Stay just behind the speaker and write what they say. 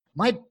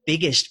my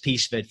biggest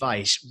piece of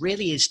advice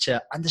really is to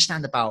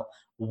understand about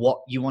what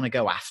you want to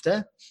go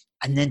after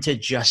and then to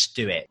just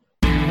do it.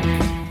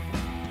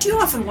 Do you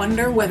often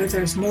wonder whether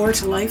there's more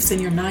to life than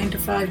your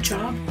 9-to-5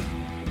 job?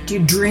 Do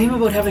you dream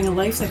about having a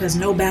life that has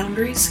no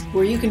boundaries,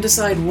 where you can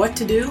decide what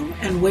to do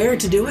and where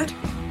to do it?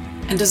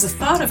 And does the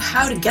thought of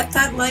how to get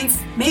that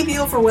life maybe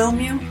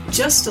overwhelm you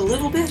just a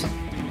little bit?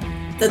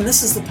 Then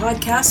this is the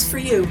podcast for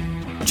you.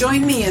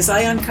 Join me as I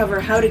uncover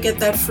how to get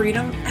that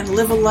freedom and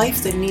live a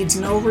life that needs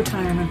no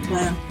retirement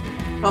plan.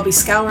 I'll be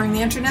scouring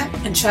the internet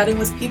and chatting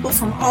with people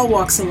from all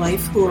walks of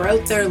life who are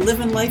out there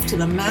living life to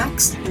the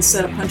max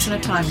instead of punching a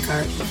time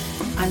card.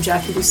 I'm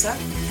Jackie Doucette,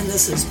 and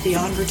this is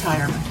Beyond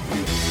Retirement.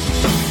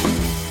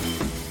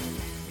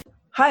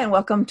 Hi, and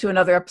welcome to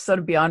another episode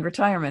of Beyond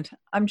Retirement.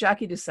 I'm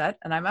Jackie Doucette,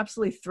 and I'm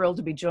absolutely thrilled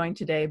to be joined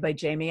today by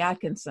Jamie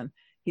Atkinson.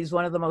 He's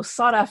one of the most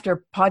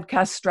sought-after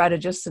podcast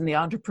strategists in the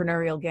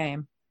entrepreneurial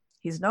game.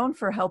 He's known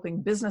for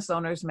helping business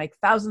owners make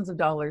thousands of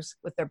dollars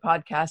with their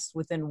podcasts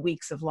within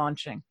weeks of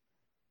launching.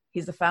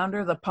 He's the founder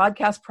of the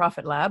Podcast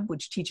Profit Lab,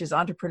 which teaches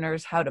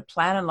entrepreneurs how to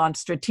plan and launch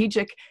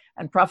strategic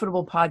and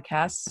profitable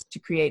podcasts to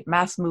create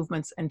mass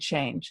movements and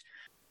change.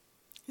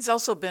 He's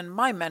also been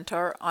my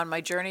mentor on my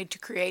journey to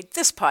create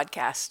this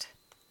podcast.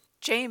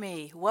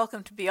 Jamie,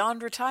 welcome to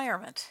Beyond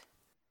Retirement.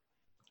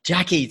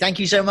 Jackie, thank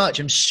you so much.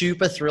 I'm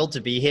super thrilled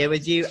to be here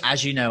with you.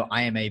 As you know,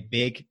 I am a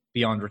big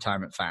Beyond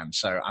Retirement fan,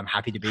 so I'm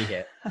happy to be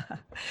here.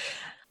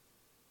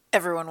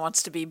 Everyone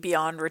wants to be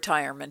beyond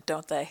retirement,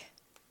 don't they?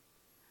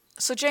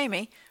 So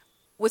Jamie,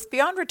 with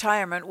Beyond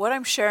Retirement, what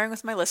I'm sharing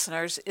with my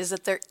listeners is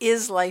that there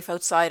is life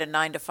outside a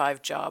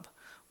 9-to-5 job.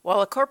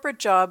 While a corporate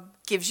job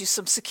gives you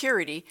some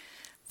security,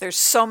 there's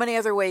so many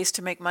other ways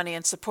to make money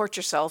and support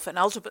yourself and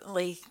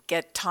ultimately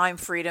get time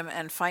freedom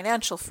and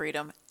financial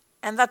freedom.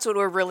 And that's what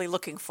we're really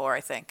looking for,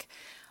 I think.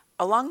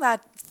 Along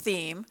that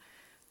theme,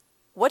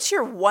 what's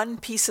your one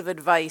piece of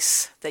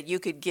advice that you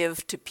could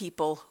give to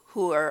people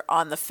who are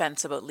on the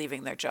fence about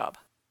leaving their job?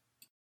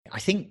 I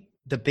think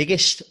the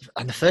biggest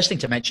and the first thing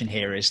to mention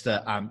here is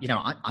that, I'm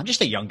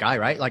just a young guy,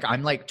 right? Like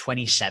I'm like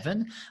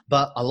 27,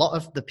 but a lot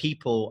of the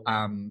people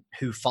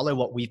who follow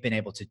what we've been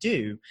able to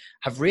do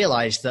have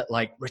realized that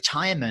like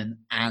retirement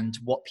and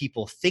what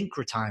people think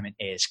retirement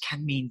is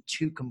can mean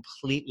two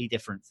completely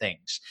different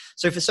things.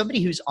 So for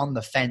somebody who's on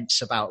the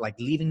fence about like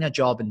leaving their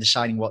job and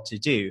deciding what to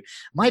do,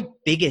 my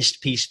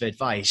biggest piece of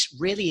advice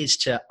really is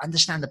to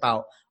understand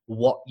about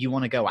what you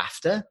want to go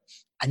after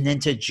and then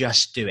to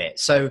just do it.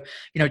 So,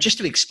 just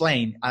to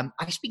explain,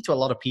 I speak to a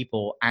lot of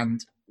people,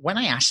 and when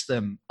I ask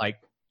them, like,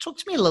 talk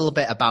to me a little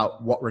bit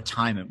about what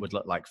retirement would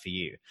look like for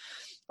you.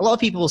 A lot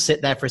of people will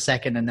sit there for a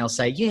second and they'll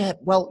say, yeah,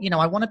 well,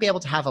 I want to be able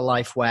to have a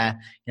life where,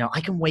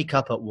 I can wake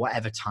up at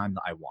whatever time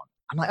that I want.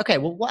 I'm like, okay,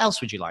 well, what else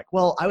would you like?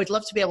 Well, I would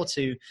love to be able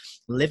to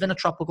live in a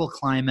tropical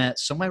climate,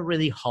 somewhere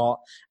really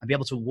hot, and be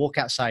able to walk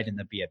outside and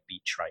there'd be a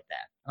beach right there.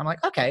 And I'm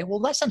like, okay, well,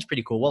 that sounds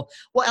pretty cool. Well,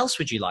 what else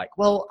would you like?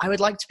 Well, I would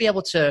like to be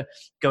able to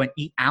go and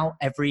eat out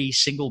every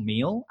single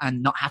meal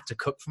and not have to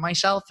cook for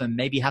myself and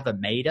maybe have a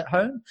maid at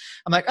home.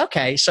 I'm like,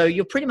 okay, so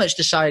you're pretty much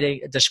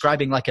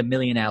describing like a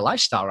millionaire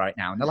lifestyle right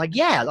now. And they're like,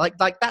 yeah, like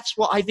that's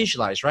what I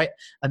visualize, right?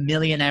 A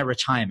millionaire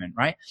retirement,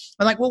 right?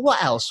 I'm like, well,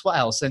 what else? What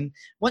else? And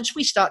once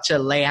we start to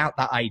lay out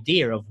that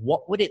idea of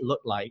what would it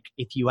look like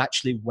if you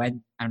actually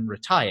went and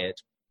retired,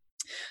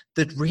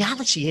 the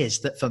reality is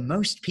that for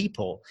most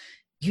people,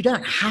 you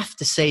don't have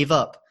to save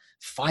up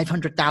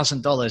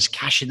 $500,000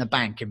 cash in the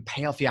bank and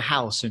pay off your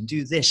house and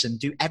do this and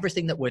do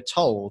everything that we're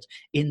told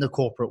in the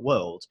corporate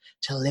world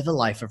to live a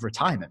life of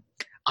retirement.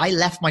 I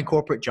left my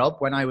corporate job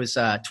when I was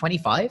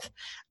 25,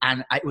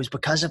 and it was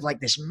because of like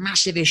this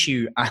massive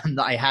issue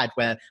that I had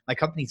where my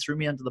company threw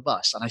me under the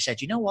bus. And I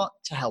said, you know what,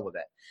 to hell with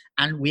it.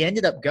 And we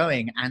ended up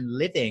going and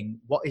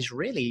living what is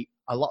really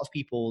a lot of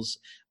people's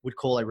would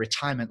call a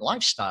retirement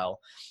lifestyle,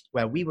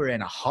 where we were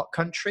in a hot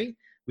country.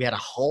 We had a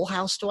whole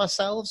house to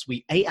ourselves.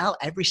 We ate out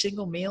every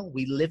single meal.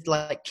 We lived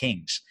like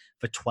kings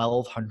for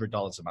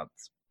 $1,200 a month,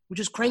 which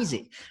is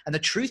crazy. And the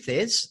truth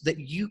is that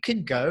you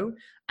can go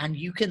and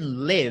you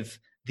can live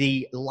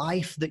the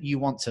life that you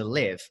want to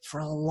live for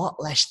a lot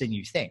less than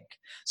you think.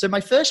 So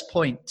my first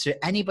point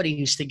to anybody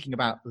who's thinking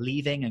about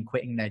leaving and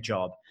quitting their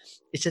job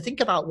is to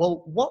think about,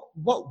 well,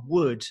 what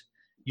would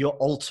your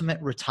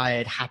ultimate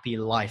retired happy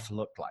life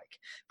look like?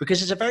 Because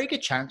there's a very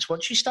good chance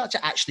once you start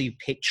to actually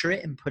picture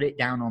it and put it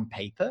down on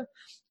paper,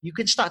 you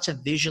can start to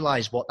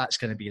visualize what that's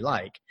going to be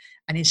like.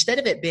 And instead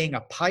of it being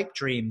a pipe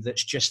dream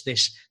that's just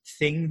this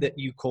thing that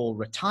you call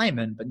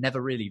retirement but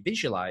never really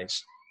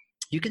visualize,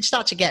 you can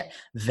start to get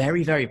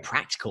very, very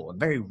practical and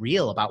very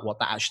real about what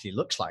that actually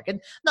looks like. And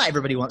not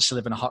everybody wants to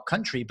live in a hot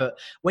country, but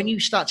when you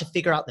start to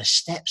figure out the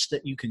steps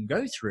that you can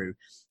go through,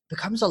 it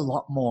becomes a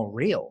lot more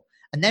real.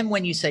 And then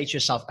when you say to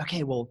yourself,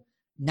 okay, well,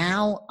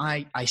 now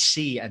I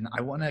see, and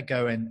I want to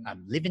go and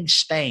live in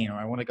Spain, or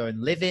I want to go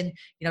and live in,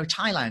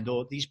 Thailand,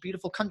 or these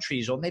beautiful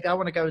countries, or maybe I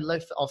want to go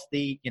live off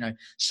the,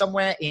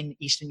 somewhere in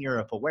Eastern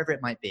Europe or wherever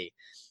it might be.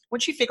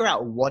 Once you figure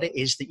out what it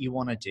is that you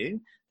want to do,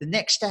 the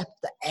next step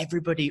that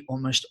everybody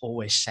almost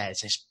always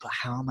says is, but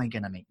how am I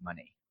going to make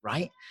money?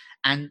 right?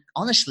 And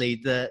honestly,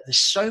 there's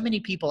so many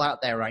people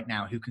out there right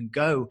now who can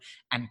go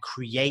and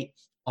create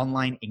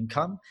online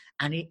income,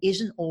 and it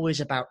isn't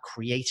always about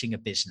creating a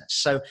business.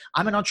 So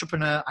I'm an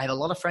entrepreneur. I have a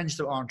lot of friends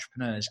that are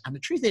entrepreneurs, and the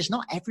truth is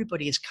not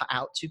everybody is cut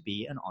out to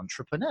be an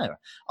entrepreneur.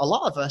 A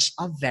lot of us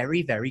are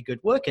very, very good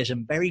workers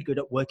and very good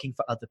at working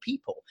for other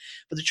people.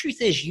 But the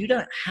truth is you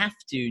don't have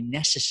to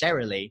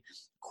necessarily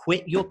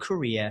quit your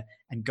career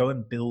and go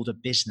and build a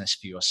business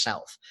for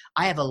yourself.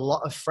 I have a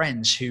lot of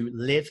friends who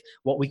live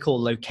what we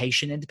call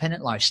location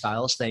independent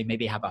lifestyles. They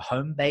maybe have a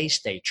home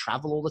base, they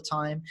travel all the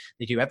time,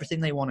 they do everything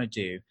they want to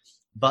do,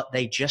 but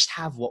they just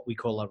have what we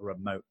call a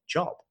remote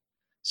job.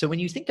 So when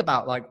you think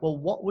about like, well,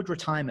 what would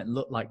retirement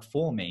look like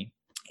for me?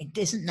 It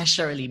doesn't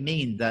necessarily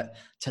mean that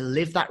to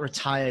live that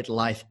retired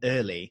life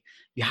early,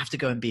 you have to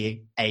go and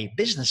be a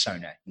business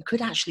owner. You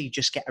could actually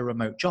just get a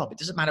remote job. It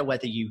doesn't matter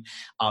whether you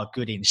are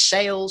good in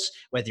sales,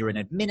 whether you're an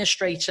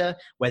administrator,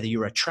 whether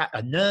you're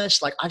a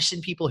nurse. Like I've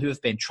seen people who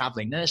have been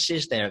traveling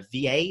nurses, they're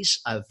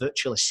VAs,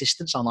 virtual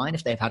assistants online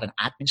if they've had an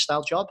admin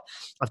style job.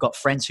 I've got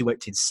friends who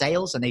worked in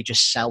sales and they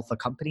just sell for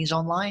companies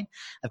online.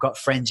 I've got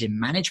friends in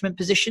management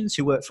positions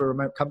who work for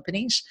remote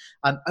companies.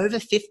 Over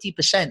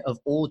 50% of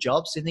all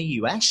jobs in the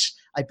US,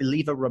 I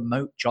believe, are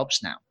remote jobs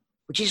now,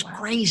 which is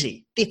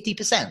crazy,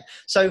 50%.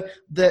 So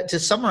to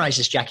summarize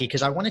this, Jackie,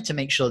 because I wanted to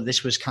make sure that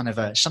this was kind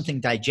of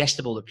something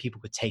digestible that people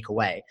could take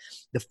away.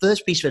 The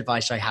first piece of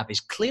advice I have is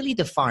clearly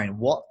define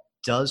what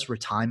does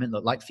retirement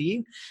look like for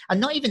you?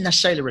 And not even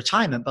necessarily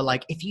retirement, but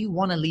like if you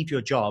want to leave your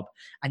job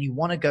and you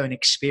want to go and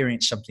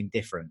experience something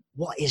different,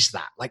 what is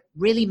that? Like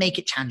really make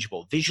it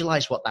tangible,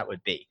 visualize what that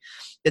would be.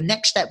 The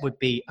next step would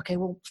be, okay,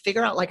 well,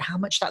 figure out like how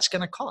much that's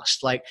going to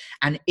cost. Like,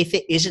 and if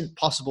it isn't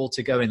possible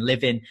to go and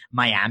live in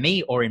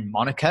Miami or in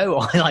Monaco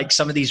or like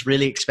some of these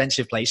really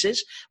expensive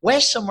places,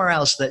 where's somewhere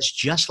else that's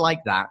just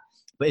like that,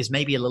 but is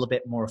maybe a little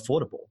bit more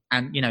affordable.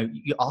 And,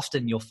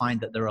 you'll find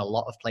that there are a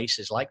lot of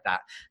places like that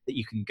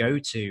you can go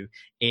to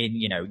in,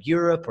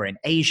 Europe or in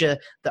Asia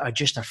that are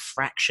just a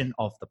fraction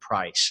of the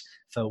price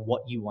for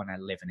what you want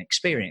to live and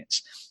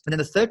experience. And then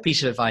the third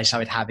piece of advice I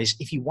would have is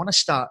if you want to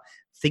start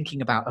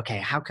thinking about, okay,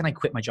 how can I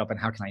quit my job and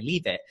how can I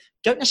leave it?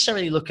 Don't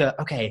necessarily look at,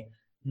 okay,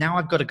 now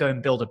I've got to go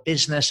and build a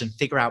business and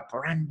figure out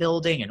brand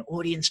building and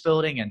audience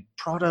building and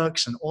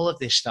products and all of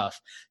this stuff.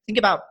 Think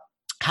about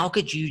how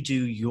could you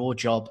do your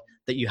job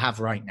that you have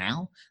right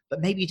now,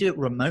 but maybe you do it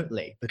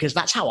remotely, because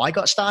that's how I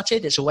got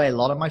started. It's the way a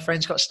lot of my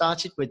friends got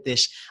started, with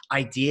this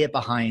idea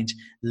behind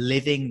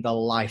living the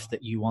life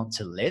that you want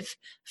to live.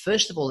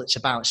 First of all, it's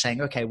about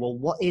saying, okay, well,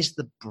 what is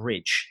the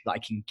bridge that I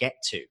can get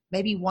to?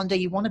 Maybe one day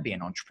you want to be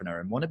an entrepreneur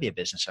and want to be a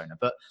business owner,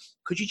 but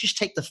could you just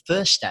take the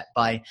first step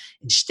by,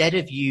 instead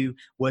of you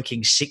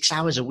working 6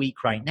 hours a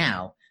week right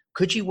now,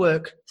 could you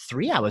work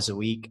 3 hours a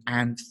week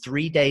and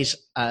 3 days,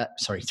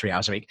 3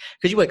 hours a week?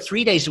 Could you work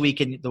 3 days a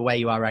week in the way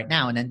you are right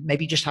now, and then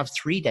maybe just have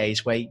 3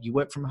 days where you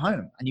work from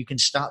home and you can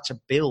start to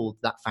build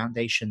that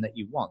foundation that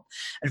you want?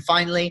 And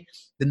finally,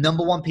 the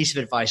number one piece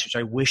of advice, which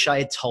I wish I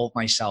had told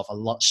myself a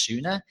lot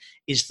sooner,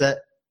 is that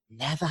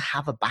never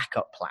have a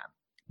backup plan.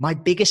 My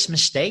biggest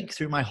mistake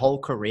through my whole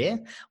career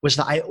was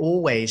that I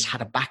always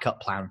had a backup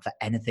plan for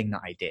anything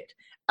that I did.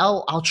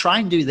 I'll try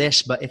and do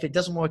this, but if it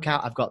doesn't work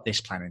out, I've got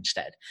this plan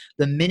instead.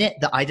 The minute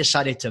that I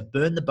decided to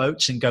burn the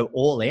boats and go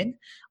all in,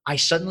 I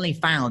suddenly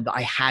found that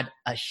I had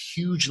a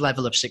huge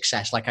level of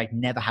success like I'd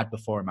never had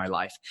before in my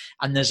life.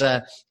 And there's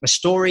a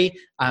story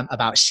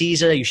about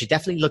Caesar. You should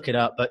definitely look it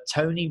up, but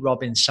Tony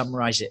Robbins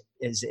summarizes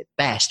it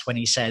best when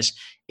he says,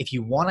 if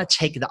you want to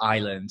take the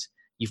island,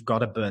 you've got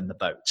to burn the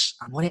boats.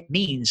 And what it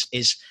means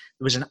is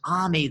there was an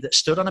army that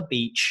stood on a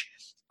beach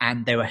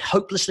and they were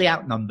hopelessly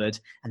outnumbered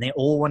and they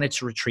all wanted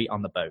to retreat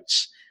on the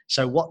boats.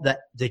 So what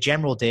the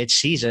general did,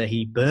 Caesar,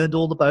 he burned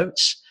all the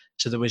boats.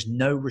 So there was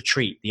no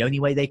retreat. The only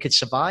way they could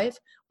survive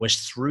was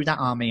through that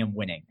army and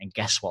winning. And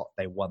guess what?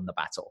 They won the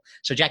battle.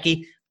 So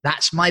Jackie,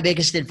 that's my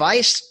biggest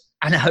advice.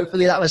 And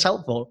hopefully that was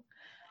helpful.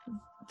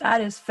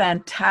 That is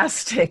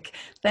fantastic.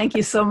 Thank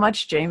you so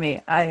much,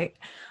 Jamie. I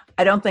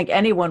don't think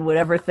anyone would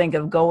ever think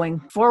of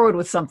going forward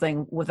with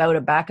something without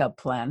a backup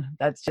plan.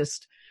 That's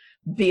just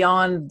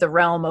beyond the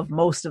realm of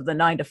most of the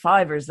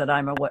 9-to-5ers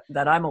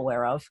that I'm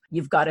aware of.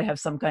 You've got to have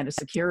some kind of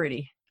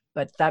security,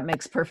 but that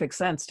makes perfect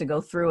sense to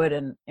go through it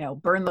and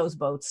burn those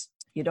boats.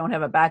 You don't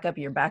have a backup,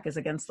 your back is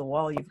against the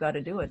wall. You've got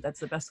to do it. That's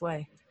the best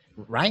way.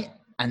 Right.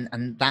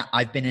 And that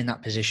I've been in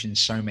that position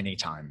so many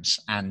times.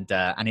 And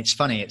it's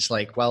funny. It's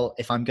like, well,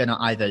 if I'm going to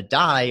either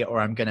die or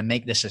I'm going to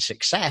make this a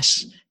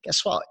success,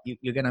 guess what?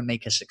 You're going to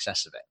make a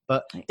success of it.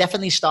 But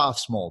definitely start off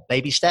small.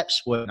 Baby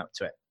steps, work up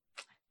to it.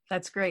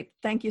 That's great.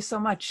 Thank you so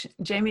much.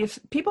 Jamie, if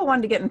people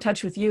wanted to get in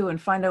touch with you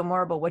and find out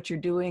more about what you're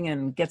doing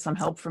and get some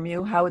help from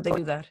you, how would they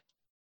do that?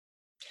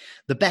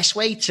 The best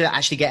way to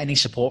actually get any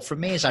support from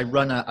me is I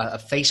run a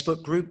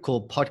Facebook group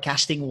called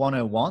Podcasting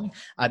 101.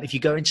 If you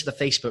go into the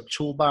Facebook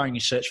toolbar and you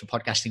search for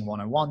Podcasting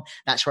 101,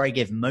 that's where I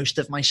give most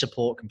of my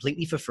support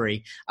completely for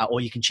free. Or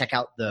you can check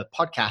out the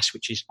podcast,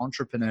 which is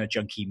Entrepreneur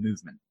Junkie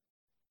Movement.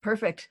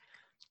 Perfect.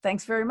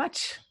 Thanks very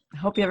much. I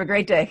hope you have a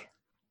great day.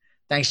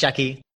 Thanks, Jackie.